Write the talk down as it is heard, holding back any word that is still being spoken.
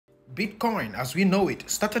Bitcoin, as we know it,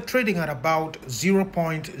 started trading at about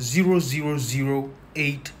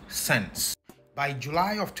 0.0008 cents. By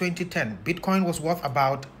July of 2010, Bitcoin was worth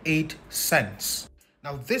about 8 cents.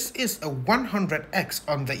 Now, this is a 100x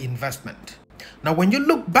on the investment. Now, when you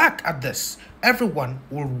look back at this, everyone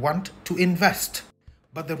will want to invest.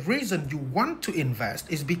 But the reason you want to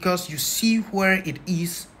invest is because you see where it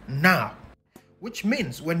is now. Which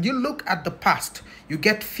means when you look at the past, you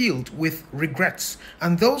get filled with regrets.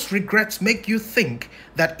 And those regrets make you think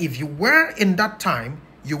that if you were in that time,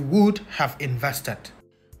 you would have invested.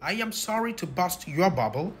 I am sorry to burst your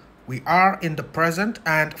bubble. We are in the present,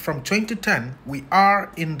 and from 2010, we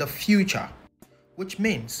are in the future. Which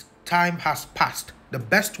means time has passed. The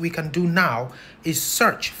best we can do now is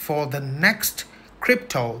search for the next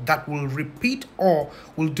crypto that will repeat or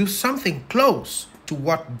will do something close to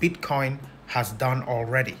what Bitcoin has done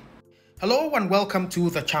already. Hello and welcome to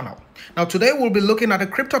the channel. Now today we'll be looking at a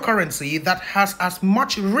cryptocurrency that has as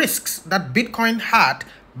much risks that Bitcoin had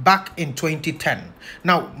back in 2010.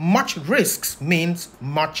 Now much risks means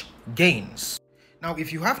much gains. Now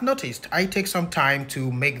if you have noticed, I take some time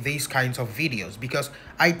to make these kinds of videos because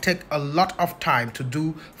I take a lot of time to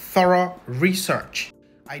do thorough research.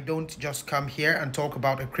 I don't just come here and talk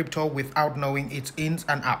about a crypto without knowing its ins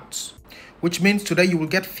and outs. Which means today you will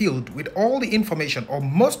get filled with all the information or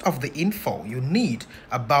most of the info you need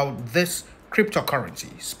about this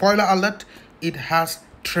cryptocurrency. Spoiler alert, it has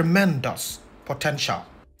tremendous potential.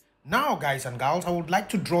 Now guys and gals, I would like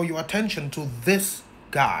to draw your attention to this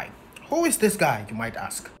guy. Who is this guy, you might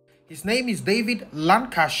ask? His name is David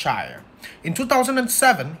Lancashire. In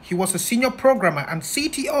 2007, he was a senior programmer and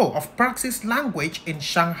CTO of Praxis Language in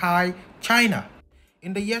Shanghai, China.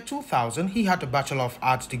 In the year 2000, he had a Bachelor of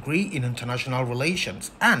Arts degree in International Relations,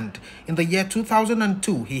 and in the year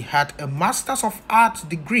 2002, he had a Masters of Arts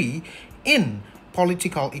degree in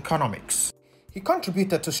Political Economics. He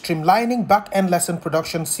contributed to streamlining back-end lesson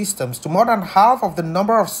production systems to more than half of the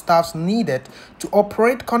number of staffs needed to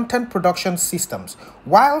operate content production systems,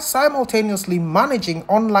 while simultaneously managing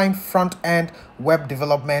online front-end web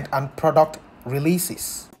development and product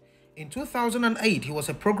releases. In 2008, he was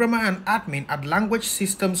a programmer and admin at Language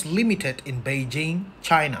Systems Limited in Beijing,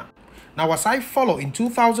 China. Now, as I follow, in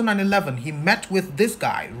 2011, he met with this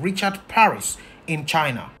guy, Richard Paris, in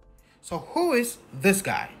China. So who is this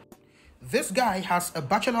guy? This guy has a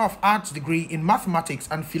Bachelor of Arts degree in Mathematics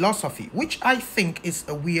and Philosophy, which I think is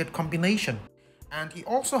a weird combination. And he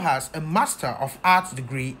also has a Master of Arts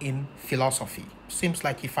degree in Philosophy. Seems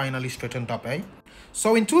like he finally straightened up, eh?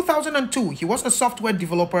 So in 2002, he was a software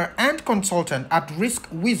developer and consultant at Risk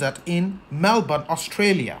Wizard in Melbourne,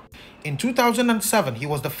 Australia. In 2007, he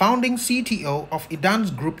was the founding CTO of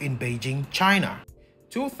Idans Group in Beijing, China.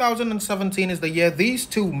 2017 is the year these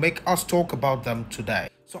two make us talk about them today.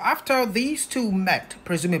 So after these two met,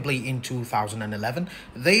 presumably in 2011,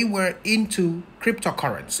 they were into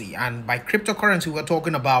cryptocurrency. And by cryptocurrency, we're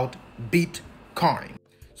talking about Bitcoin.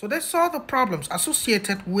 So they saw the problems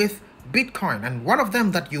associated with Bitcoin, and one of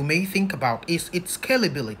them that you may think about is its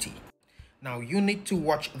scalability. Now you need to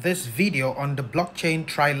watch this video on the blockchain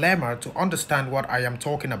trilemma to understand what I am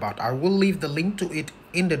talking about. I will leave the link to it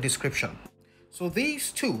in the description. So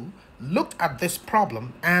these two looked at this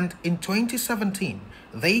problem, and in 2017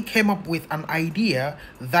 they came up with an idea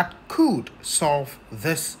that could solve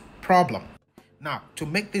this problem. Now, to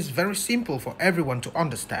make this very simple for everyone to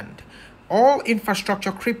understand, all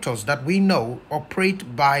infrastructure cryptos that we know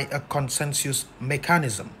operate by a consensus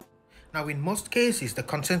mechanism. Now, in most cases, the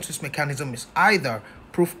consensus mechanism is either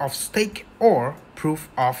proof of stake or proof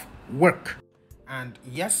of work. And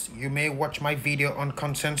yes, you may watch my video on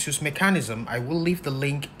consensus mechanism. I will leave the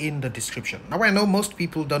link in the description. Now, I know most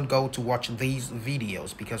people don't go to watch these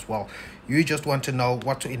videos because, well, you just want to know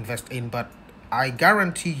what to invest in, but I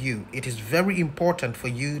guarantee you it is very important for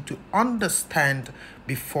you to understand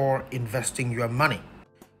before investing your money.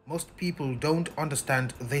 Most people don't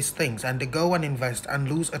understand these things and they go and invest and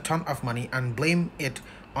lose a ton of money and blame it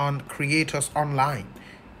on creators online.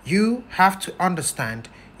 You have to understand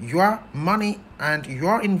your money and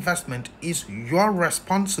your investment is your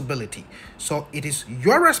responsibility. So it is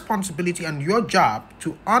your responsibility and your job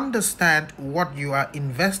to understand what you are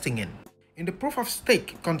investing in. In the proof of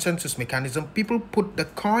stake consensus mechanism, people put the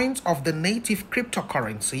coins of the native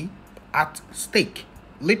cryptocurrency at stake,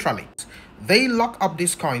 literally. They lock up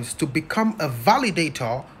these coins to become a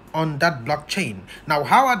validator on that blockchain. Now,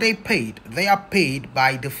 how are they paid? They are paid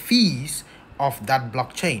by the fees of that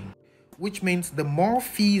blockchain, which means the more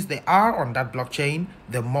fees there are on that blockchain,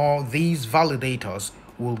 the more these validators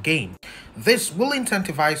will gain. This will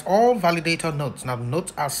incentivize all validator nodes. Now,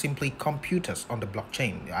 nodes are simply computers on the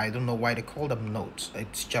blockchain. I don't know why they call them nodes.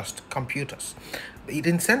 It's just computers. It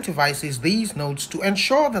incentivizes these nodes to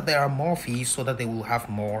ensure that there are more fees so that they will have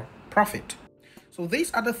more profit. So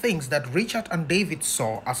these are the things that Richard and David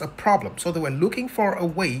saw as a problem. So they were looking for a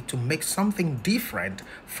way to make something different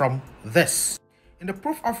from this. In the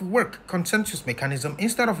proof of work consensus mechanism,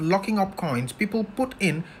 instead of locking up coins, people put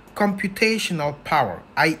in computational power,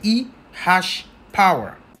 i.e. hash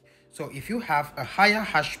power. So if you have a higher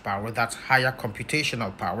hash power, that's higher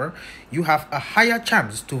computational power, you have a higher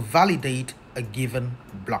chance to validate a given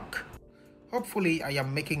block. Hopefully, I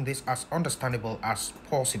am making this as understandable as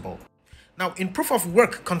possible. Now, in proof of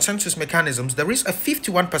work consensus mechanisms, there is a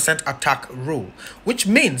 51% attack rule, which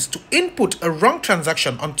means to input a wrong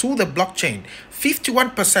transaction onto the blockchain,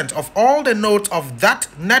 51% of all the nodes of that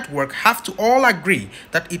network have to all agree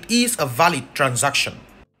that it is a valid transaction.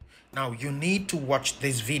 Now, you need to watch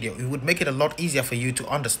this video. It would make it a lot easier for you to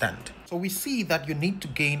understand. So we see that you need to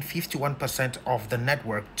gain 51% of the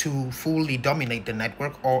network to fully dominate the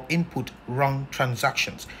network or input wrong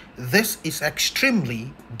transactions. This is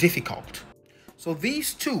extremely difficult. So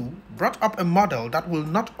these two brought up a model that will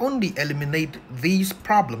not only eliminate these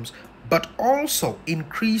problems, but also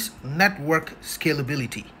increase network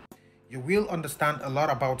scalability. You will understand a lot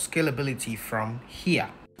about scalability from here.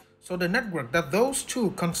 So the network that those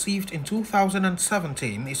two conceived in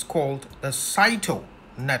 2017 is called the Saito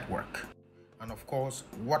network. And of course,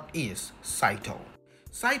 what is Saito?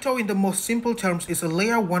 Saito, in the most simple terms, is a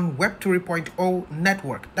layer 1 Web 3.0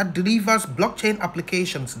 network that delivers blockchain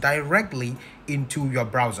applications directly into your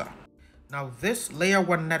browser. Now, this layer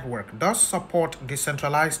 1 network does support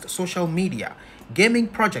decentralized social media, gaming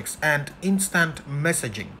projects, and instant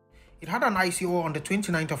messaging. It had an ICO on the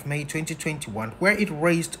 29th of May 2021 where it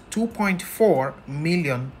raised $2.4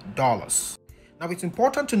 million. Now, it's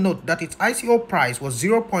important to note that its ICO price was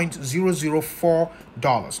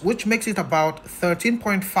 $0.004, which makes it about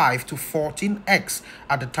 13.5 to 14x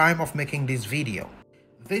at the time of making this video.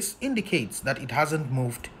 This indicates that it hasn't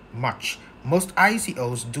moved much. Most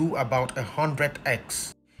ICOs do about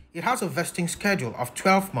 100x. It has a vesting schedule of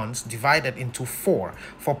 12 months divided into 4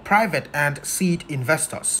 for private and seed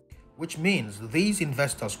investors, which means these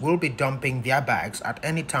investors will be dumping their bags at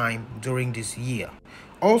any time during this year.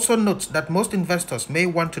 Also note that most investors may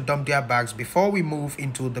want to dump their bags before we move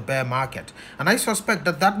into the bear market, and I suspect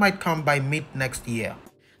that that might come by mid next year.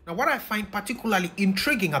 Now, what I find particularly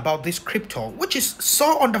intriguing about this crypto, which is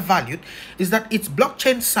so undervalued, is that its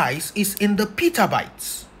blockchain size is in the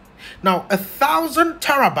petabytes. Now, 1,000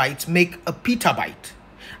 terabytes make a petabyte,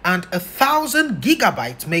 and 1,000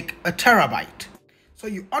 gigabytes make a terabyte. So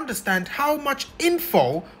you understand how much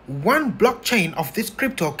info one blockchain of this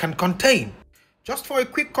crypto can contain. Just for a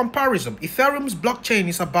quick comparison, Ethereum's blockchain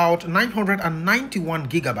is about 991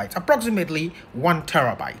 gigabytes, approximately 1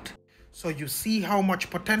 terabyte. So you see how much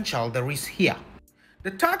potential there is here. The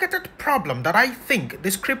targeted problem that I think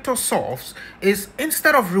this crypto solves is,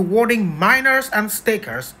 instead of rewarding miners and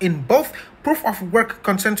stakers in both proof of work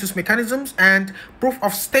consensus mechanisms and proof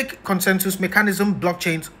of stake consensus mechanism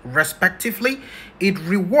blockchains respectively, it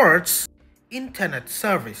rewards internet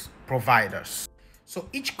service providers. So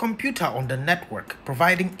each computer on the network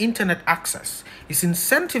providing internet access is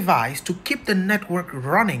incentivized to keep the network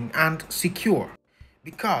running and secure,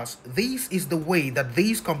 because this is the way that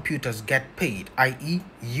these computers get paid, i.e.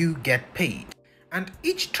 you get paid. And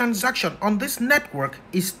each transaction on this network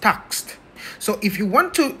is taxed. So if you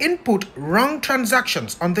want to input wrong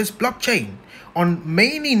transactions on this blockchain, on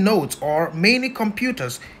many nodes or many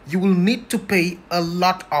computers, you will need to pay a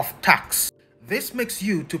lot of tax. This makes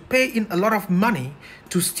you to pay in a lot of money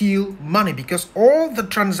to steal money, because all the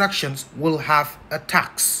transactions will have a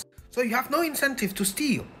tax. So you have no incentive to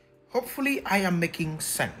steal. Hopefully I am making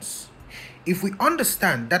sense. If we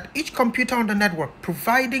understand that each computer on the network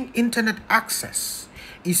providing internet access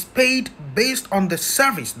is paid based on the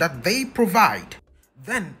service that they provide,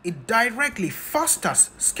 then it directly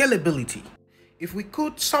fosters scalability. If we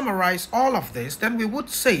could summarize all of this, then we would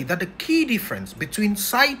say that the key difference between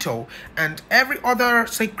Saito and every other,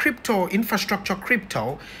 say, crypto infrastructure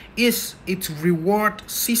crypto is its reward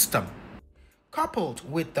system, coupled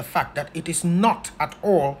with the fact that it is not at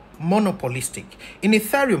all monopolistic. In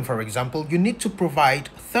Ethereum, for example, you need to provide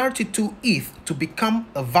 32 ETH to become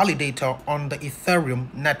a validator on the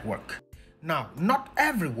Ethereum network. Now, not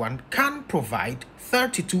everyone can provide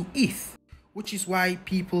 32 ETH, which is why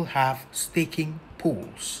people have staking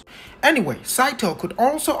pools. Anyway, Saito could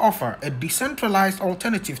also offer a decentralized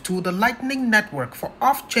alternative to the Lightning Network for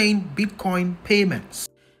off-chain Bitcoin payments.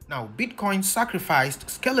 Now, Bitcoin sacrificed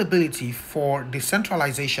scalability for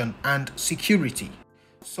decentralization and security.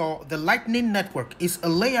 So the Lightning Network is a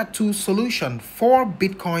layer 2 solution for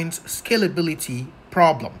Bitcoin's scalability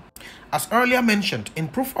problem. As earlier mentioned, in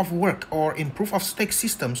proof of work or in proof of stake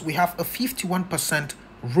systems, we have a 51%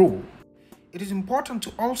 rule. It is important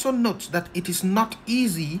to also note that it is not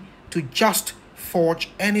easy to just forge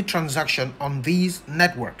any transaction on these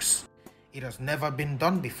networks. It has never been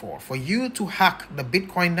done before. For you to hack the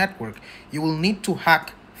Bitcoin network, you will need to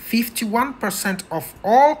hack 51% of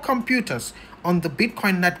all computers on the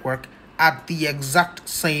Bitcoin network at the exact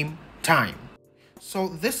same time. So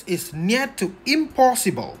this is near to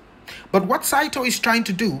impossible. But what Saito is trying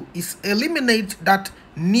to do is eliminate that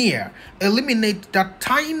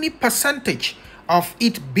tiny percentage of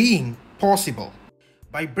it being possible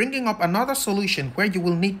by bringing up another solution where you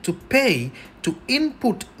will need to pay to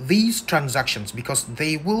input these transactions because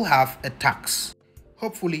they will have a tax.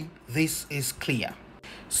 Hopefully this is clear.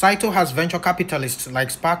 Saito has venture capitalists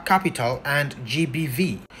like Spark Capital and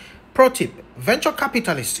GBV. Pro tip, venture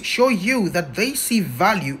capitalists show you that they see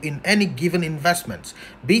value in any given investment,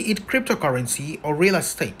 be it cryptocurrency or real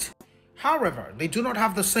estate. However, they do not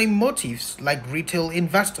have the same motives like retail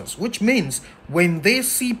investors, which means when they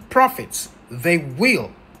see profits, they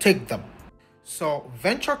will take them. So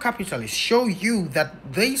venture capitalists show you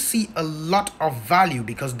that they see a lot of value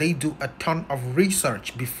because they do a ton of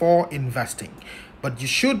research before investing. But you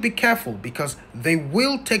should be careful because they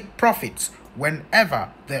will take profits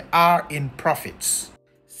whenever they are in profits.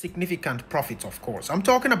 Significant profits, of course. I'm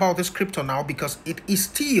talking about this crypto now because it is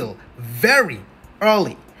still very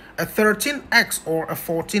early. A 13x or a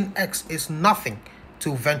 14x is nothing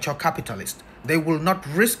to venture capitalists. They will not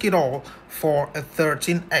risk it all for a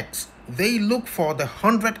 13x. They look for the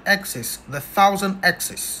 100x's, the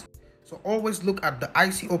 1000x's. So always look at the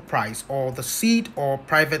ICO price or the seed or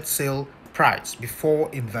private sale price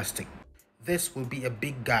before investing. This will be a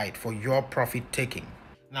big guide for your profit taking.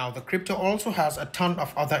 Now, the crypto also has a ton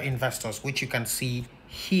of other investors, which you can see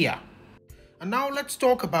here. And now let's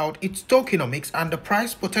talk about its tokenomics and the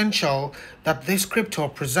price potential that this crypto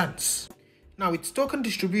presents. Now, its token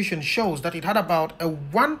distribution shows that it had about a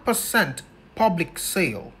 1% public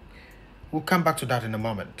sale. We'll come back to that in a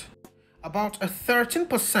moment. About a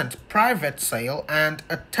 13% private sale and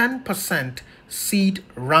a 10% seed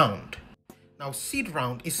round. Now, seed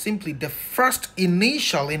round is simply the first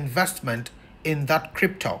initial investment in that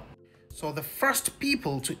crypto. So the first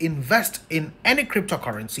people to invest in any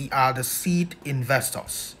cryptocurrency are the seed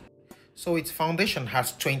investors. So its foundation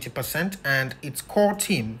has 20% and its core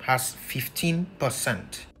team has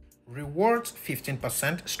 15%. Rewards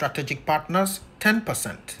 15%, strategic partners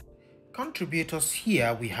 10%. Contributors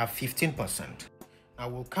here we have 15%. Now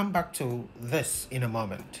we'll come back to this in a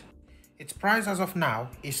moment. Its price as of now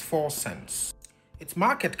is 4 cents. Its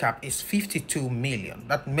market cap is 52 million.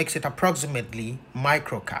 That makes it approximately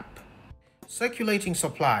micro cap. Circulating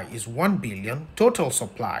supply is 1 billion, total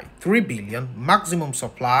supply 3 billion, maximum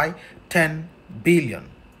supply 10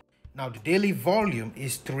 billion. Now the daily volume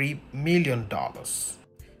is $3 million.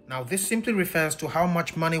 Now this simply refers to how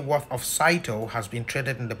much money worth of Saito has been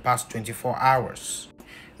traded in the past 24 hours.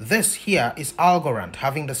 This here is Algorand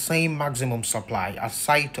having the same maximum supply as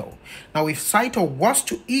Saito. Now if Saito was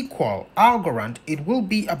to equal Algorand, it will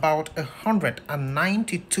be about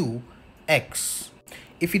 192x.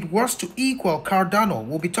 If it was to equal Cardano,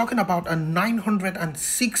 we'll be talking about a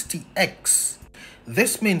 960x.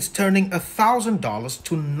 This means turning $1,000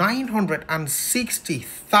 to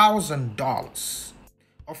 $960,000.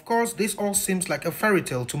 Of course, this all seems like a fairy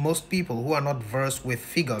tale to most people who are not versed with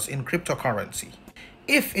figures in cryptocurrency.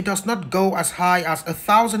 If it does not go as high as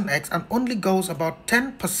 1000x and only goes about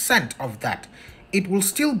 10% of that, it will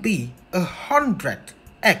still be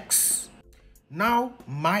 100x. Now,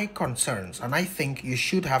 my concerns, and I think you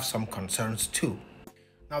should have some concerns too.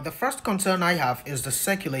 Now, the first concern I have is the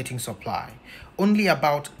circulating supply. Only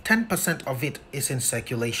about 10% of it is in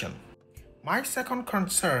circulation. My second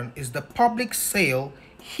concern is the public sale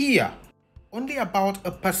here. Only about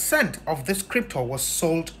 1% of this crypto was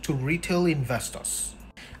sold to retail investors.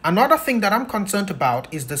 Another thing that I'm concerned about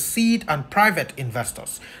is the seed and private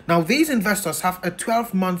investors. Now, these investors have a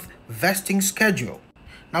 12-month vesting schedule.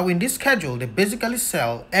 Now, in this schedule, they basically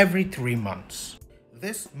sell every 3 months.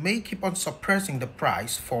 This may keep on suppressing the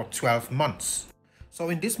price for 12 months. So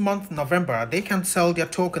in this month, November, they can sell their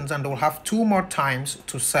tokens and they'll have 2 more times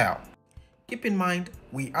to sell. Keep in mind,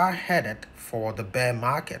 we are headed for the bear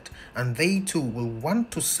market and they too will want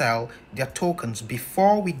to sell their tokens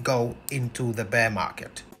before we go into the bear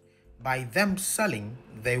market. By them selling,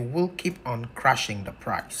 they will keep on crashing the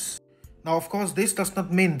price. Now, of course, this does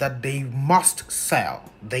not mean that they must sell.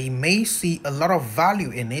 They may see a lot of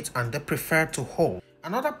value in it and they prefer to hold.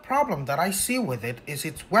 Another problem that I see with it is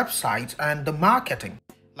its website and the marketing.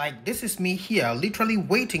 Like, this is me here literally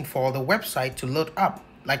waiting for the website to load up.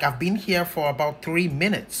 Like, I've been here for about 3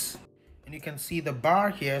 minutes. And you can see the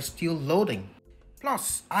bar here still loading.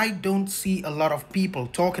 Plus, I don't see a lot of people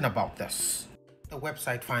talking about this. The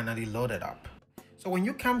website finally loaded up. So when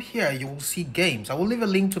you come here, you will see games. I will leave a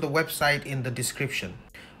link to the website in the description.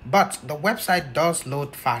 But the website does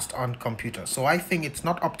load fast on computer, so I think it's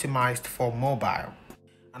not optimized for mobile.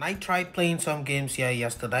 And I tried playing some games here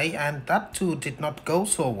yesterday, and that too did not go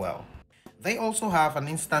so well. They also have an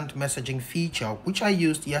instant messaging feature, which I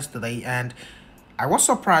used yesterday, and I was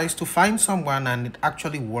surprised to find someone and it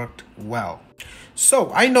actually worked well.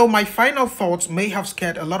 So I know my final thoughts may have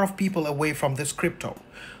scared a lot of people away from this crypto.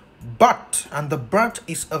 But, and the but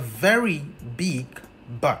is a very big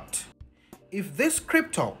but, if this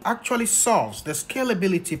crypto actually solves the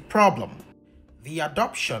scalability problem, the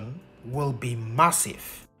adoption will be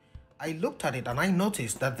massive. I looked at it and I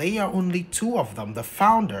noticed that there are only 2 of them, the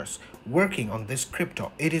founders, working on this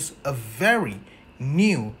crypto. It is a very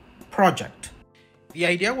new project. The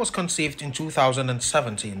idea was conceived in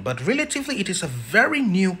 2017, but relatively it is a very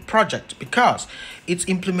new project because its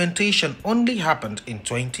implementation only happened in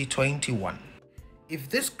 2021. If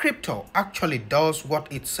this crypto actually does what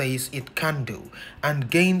it says it can do and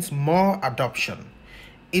gains more adoption,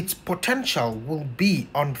 its potential will be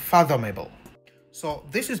unfathomable. So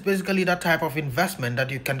this is basically the type of investment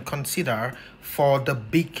that you can consider for the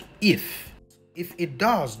big if. If it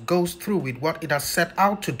goes through with what it has set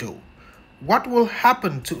out to do, what will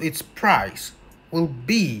happen to its price will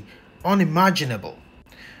be unimaginable.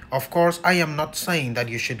 Of course, I am not saying that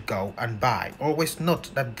you should go and buy. Always note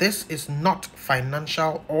that this is not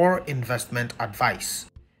financial or investment advice.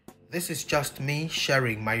 This is just me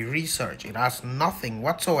sharing my research. It has nothing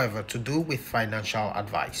whatsoever to do with financial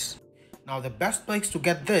advice. Now, the best place to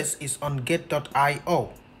get this is on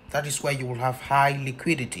get.io. That is where you will have high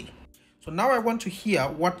liquidity. So now I want to hear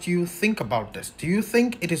what you think about this. Do you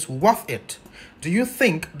think it is worth it? Do you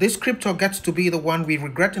think this crypto gets to be the one we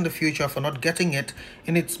regret in the future for not getting it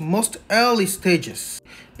in its most early stages?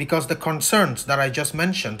 Because the concerns that I just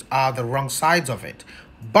mentioned are the wrong sides of it.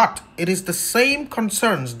 But it is the same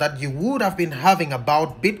concerns that you would have been having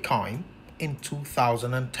about Bitcoin in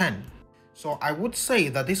 2010. So I would say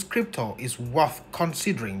that this crypto is worth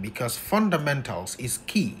considering because fundamentals is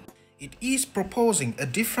key. It is proposing a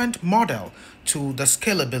different model to the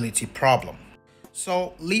scalability problem.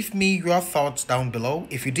 So leave me your thoughts down below.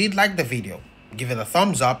 If you did like the video, give it a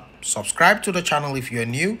thumbs up, subscribe to the channel if you are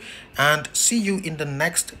new, and see you in the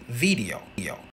next video.